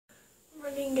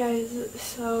Morning guys,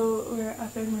 so we're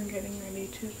up and we're getting ready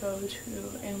to go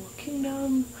to Animal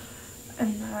Kingdom,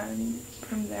 and then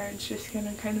from there it's just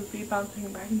gonna kind of be bouncing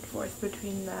back and forth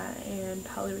between that and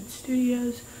Hollywood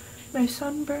Studios. My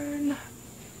sunburn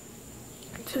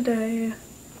today,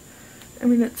 I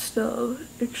mean it's still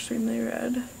extremely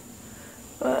red,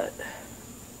 but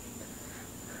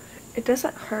it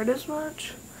doesn't hurt as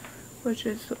much, which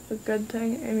is a good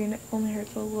thing. I mean it only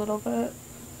hurts a little bit.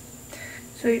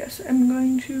 So yes, I'm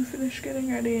going to finish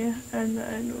getting ready and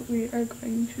then we are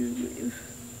going to leave.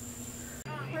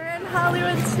 We're in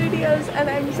Hollywood Studios and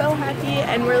I'm so happy,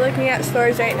 and we're looking at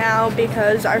stores right now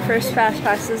because our first Fast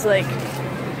Pass is like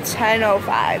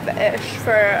 10:05-ish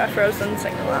for a Frozen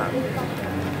sing-along.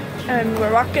 And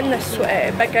we're walking this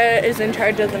way. Becca is in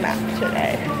charge of the map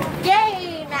today.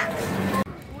 Yay, map!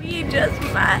 We just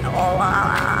met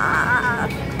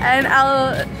Olaf. And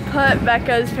I'll put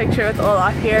Becca's picture with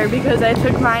Olaf here because I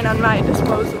took mine on my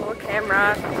disposable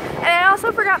camera. And I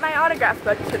also forgot my autograph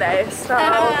book today, so...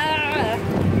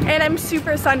 And I'm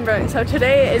super sunburned, so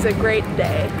today is a great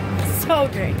day. So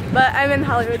great. But I'm in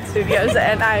Hollywood Studios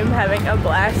and I'm having a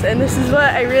blast, and this is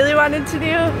what I really wanted to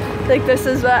do. Like, this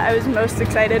is what I was most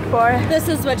excited for. This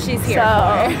is what she's here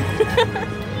for.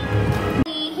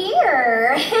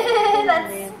 Here.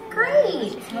 That's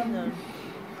great.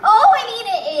 Oh, I mean,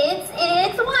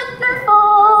 it's wonderful.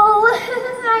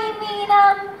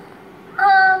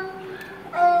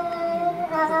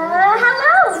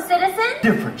 Hello, citizen.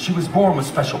 Different. She was born with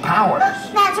special powers.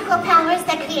 Magical powers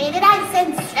that created ice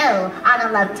and snow.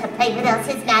 Anna loved to play with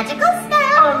Elsa's magical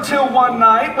snow. Until one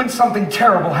night when something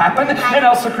terrible happened and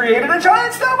Elsa created a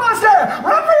giant snow monster.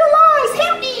 Run for your lives.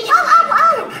 Help me. Oh.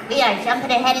 We are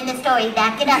jumping ahead in the story.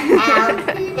 Back it up, pal.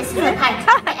 This is the part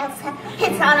where Elsa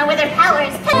hits Anna with her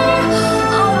powers.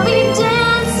 I'll be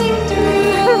dancing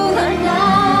through the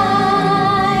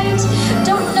night.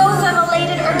 Don't know if I'm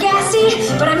elated or gassy,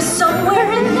 but I'm somewhere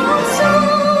in that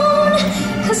zone.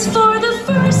 'Cause for the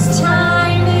first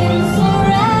time in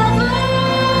forever,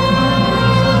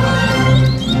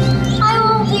 I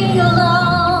won't be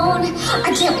alone.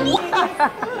 I can't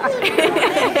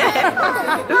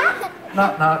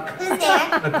Knock, knock. Who's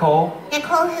there? Nicole.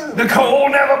 Nicole who? Nicole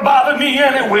never bothered me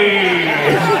anyway.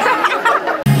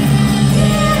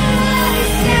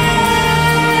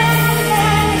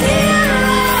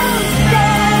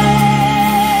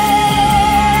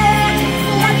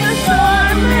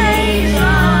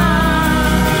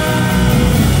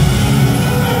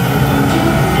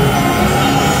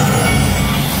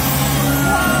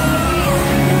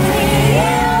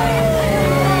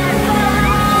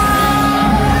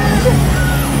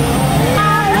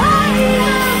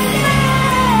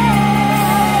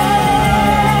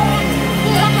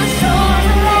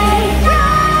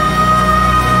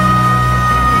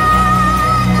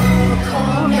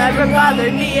 Never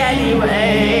bothered me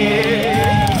anyway.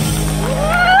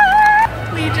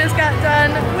 We just got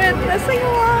done with the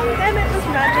sing-along and it was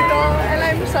magical, and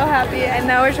I'm so happy. And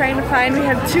now we're trying to find, we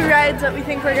have 2 rides that we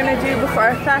think we're gonna do before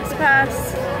our Fast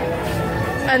Pass,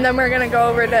 and then we're gonna go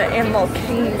over to Animal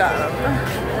Kingdom.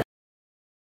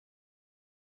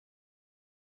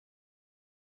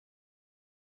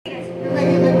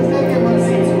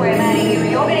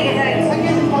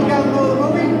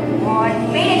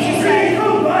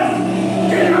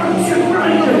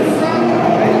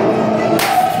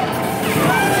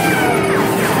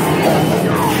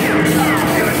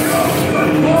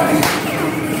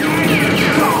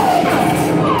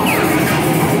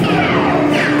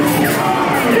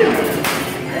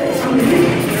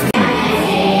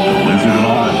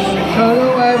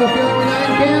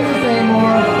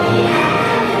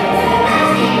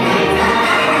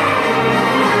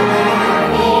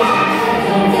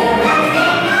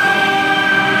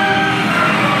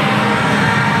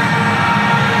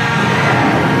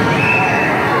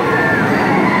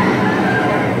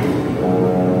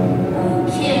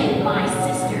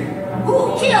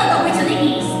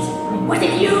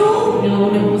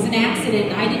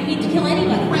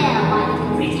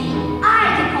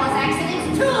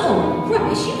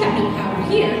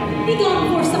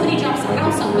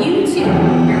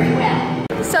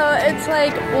 So it's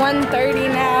like 1:30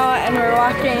 now and we're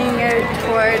walking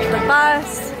towards the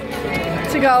bus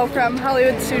to go from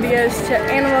Hollywood Studios to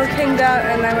Animal Kingdom,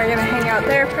 and then we're gonna hang out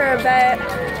there for a bit,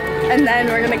 and then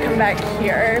we're gonna come back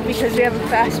here because we have a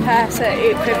Fast Pass at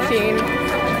 8:15.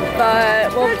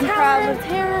 But we'll probably,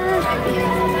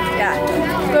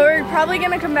 but we're probably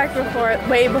gonna come back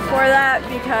way before that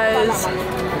because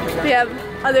we have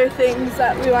other things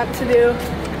that we want to do.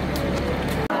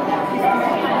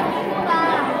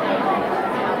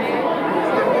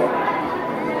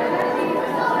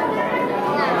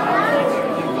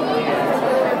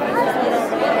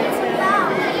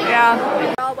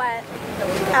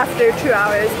 after 2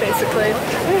 hours basically.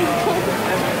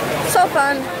 So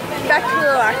fun. Back to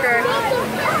the locker.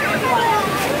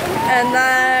 And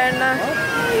then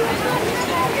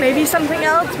maybe something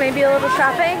else, maybe a little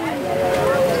shopping.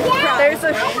 There's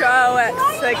a show at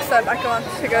 6 that Becca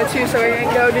wants to go to, so we're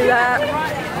gonna go do that.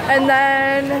 And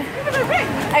then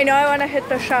I know I want to hit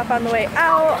the shop on the way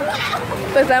out,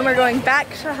 but then we're going back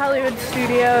to Hollywood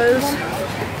Studios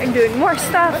and doing more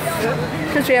stuff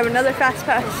because we have another fast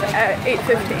pass at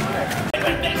 8:15.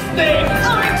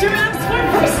 Alright, giraffes,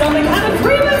 we're first on the count of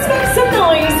 3. Let's make some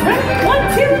noise. Ready? 1,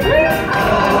 2, 3.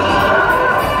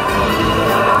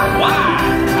 Wow,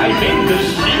 I'm in the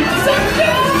sheep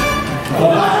section.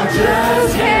 Oh, I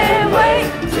just can't wait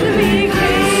to be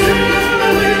king.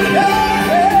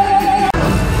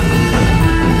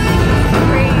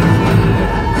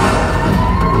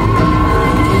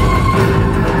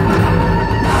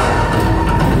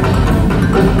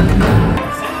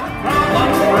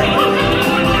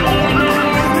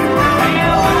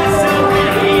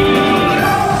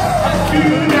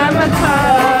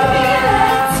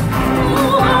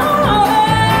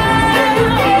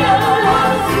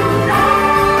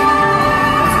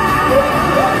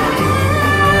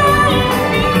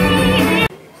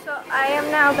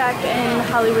 Back in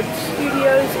Hollywood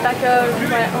Studios. Becca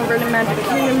went over to Magic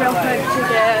Kingdom real quick to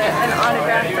get an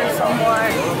autograph for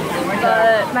someone,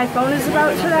 but my phone is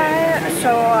about to die,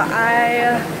 so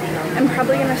I am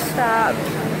probably gonna stop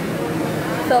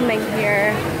filming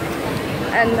here,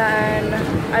 and then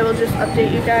I will just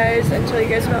update you guys and tell you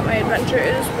guys about my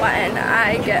adventures when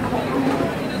I get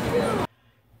home.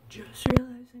 Just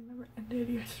realized I never ended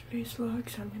yesterday's vlog,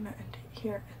 so I'm gonna end it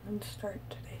here and then start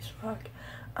today's vlog.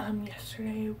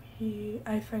 Yesterday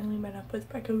I finally met up with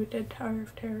Becca. We did Tower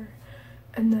of Terror,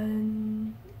 and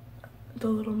then The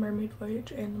Little Mermaid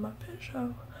Voyage and The Muppet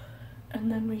Show, and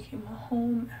then we came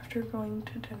home after going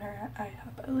to dinner at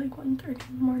IHOP at like 1:30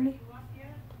 in the morning.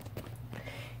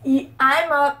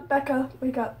 I'm up. Becca,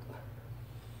 wake up.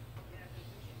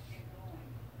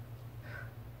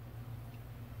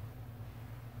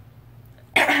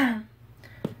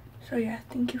 So yeah,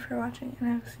 thank you for watching, and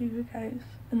I'll see you guys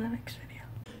in the next video.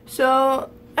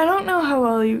 So, I don't know how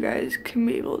well you guys can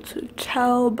be able to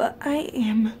tell, but I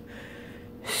am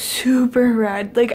super red. Like,